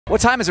What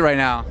time is it right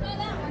now?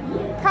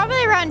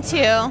 Probably around 2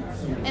 in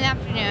the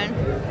afternoon.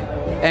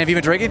 And have you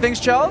been drinking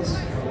things, Chels?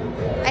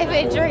 I've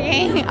been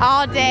drinking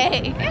all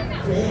day.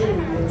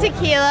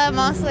 Tequila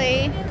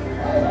mostly.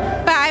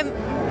 But I'm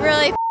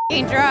really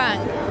f***ing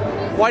drunk.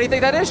 Why do you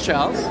think that is,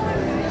 Chels?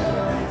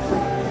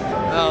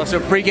 Oh, so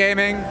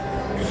pre-gaming?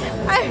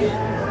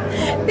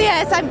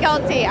 Yes, I'm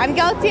guilty. I'm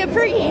guilty of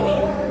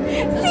pre-gaming.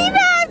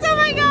 Seabass! Oh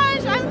my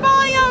gosh, I'm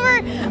falling over.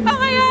 Oh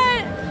my god.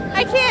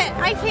 I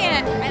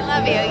can't. I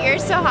love you. You're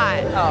so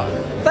hot.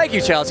 Oh, thank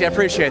you, Chelsea. I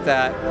appreciate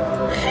that.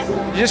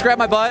 Did you just grab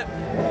my butt?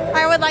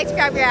 I would like to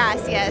grab your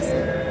ass, yes.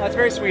 That's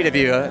very sweet of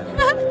you.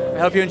 I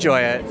hope you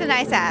enjoy it. It's a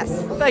nice ass.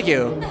 Thank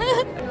you.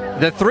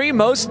 The three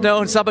most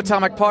known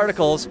subatomic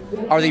particles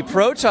are the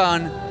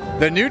proton,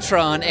 the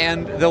neutron,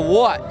 and the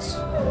what?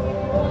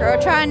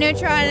 Proton,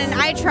 neutron, and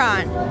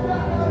itron.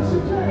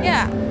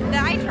 Yeah, the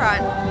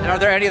itron. And are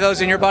there any of those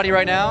in your body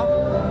right now?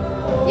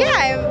 Yeah,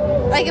 I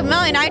have like a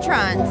million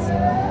itrons.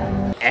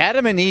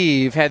 Adam and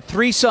Eve had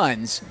 3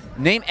 sons.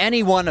 Name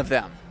any one of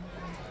them.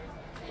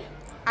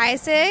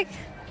 Isaac.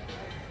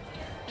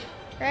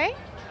 Right?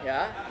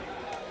 Yeah.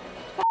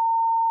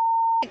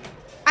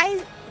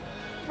 I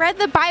read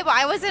the Bible.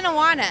 I wasn't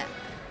Awana.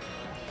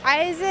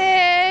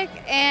 Isaac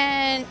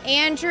and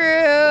Andrew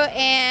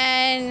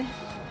and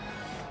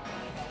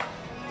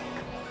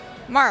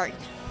Mark.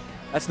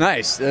 That's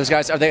nice. Those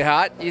guys, are they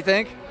hot, you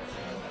think?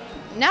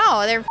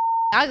 No, they're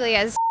ugly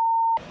as.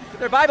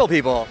 They're Bible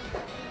people.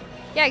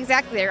 Yeah,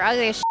 exactly. They're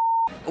ugly as.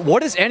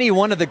 What is any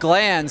one of the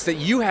glands that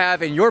you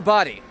have in your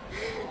body?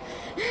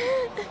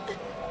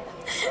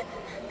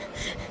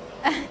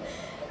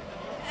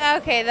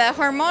 Okay, the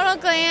hormonal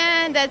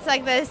gland, that's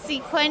like the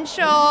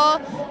sequential.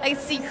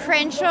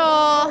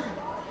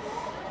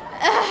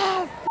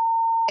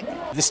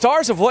 The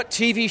stars of what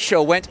TV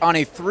show went on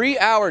a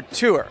 3-hour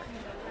tour?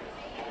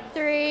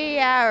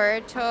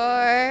 3-hour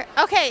tour.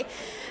 Okay.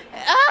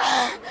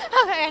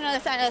 Okay, I know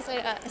this.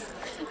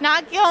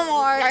 Not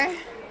Gilmore.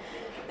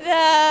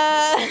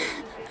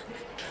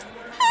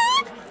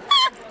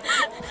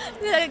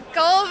 The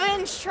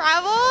Golden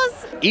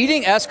Travels.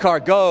 Eating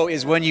escargot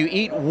is when you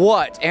eat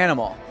what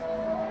animal?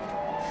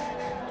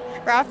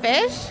 Raw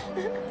fish.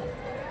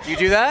 Do you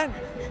do that?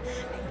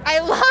 I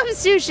love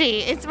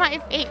sushi. It's my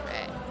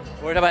favorite.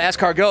 What about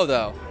escargot,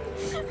 though?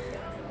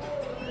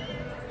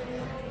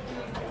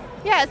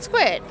 Yeah, it's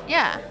squid.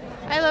 Yeah,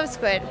 I love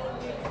squid.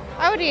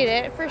 I would eat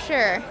it for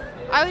sure.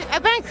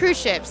 I've been on cruise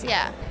ships.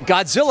 Yeah.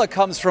 Godzilla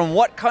comes from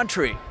what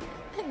country?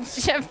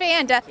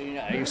 Japan.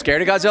 Are you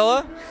scared of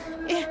Godzilla?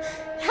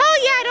 Hell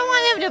yeah! I don't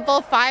want them to blow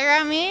fire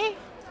on me.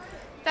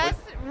 That's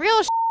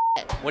real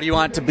shit. What do you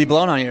want to be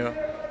blown on you?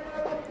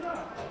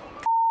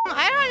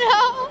 I don't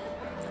know.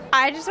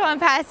 I just want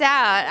to pass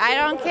out. I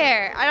don't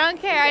care.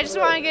 I just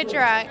want to get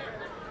drunk.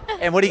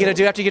 And what are you going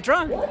to do after you get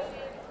drunk?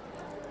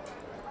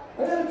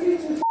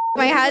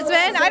 My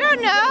husband? I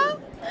don't know.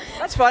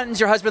 That's fun. Does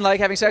your husband like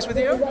having sex with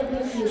you?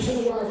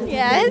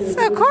 Yes,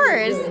 of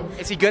course.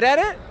 Is he good at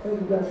it?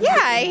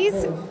 Yeah, he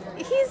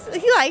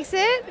likes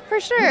it for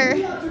sure.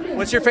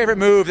 What's your favorite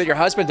move that your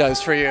husband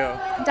does for you?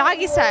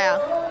 Doggy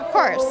style, of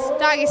course.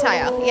 Doggy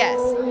style,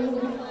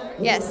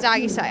 yes,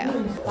 doggy style.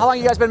 How long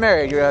have you guys been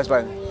married, your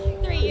husband?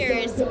 3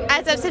 years.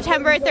 As of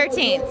September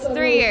 13th,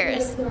 3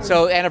 years.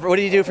 So, what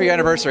do you do for your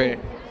anniversary?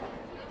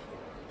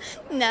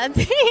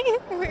 Nothing.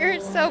 We were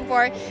so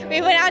bored.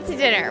 We went out to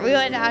dinner. Oh,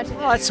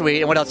 that's sweet.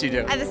 And what else do you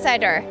do? At the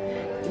side door.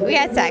 We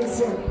had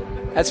sex.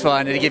 That's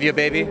fun. Did he give you a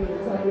baby?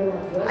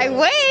 I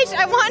wish.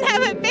 I want to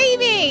have a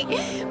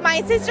baby.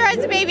 My sister has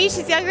a baby.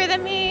 She's younger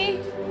than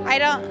me. I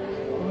don't.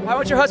 Why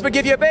would your husband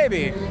give you a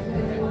baby?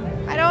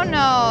 I don't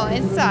know.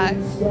 It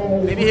sucks.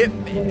 Maybe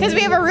because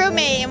we have a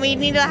roommate and we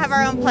need to have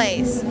our own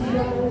place.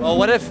 Well,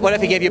 what if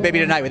he gave you a baby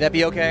tonight? Would that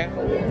be okay?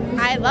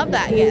 I love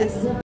that.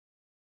 Yes.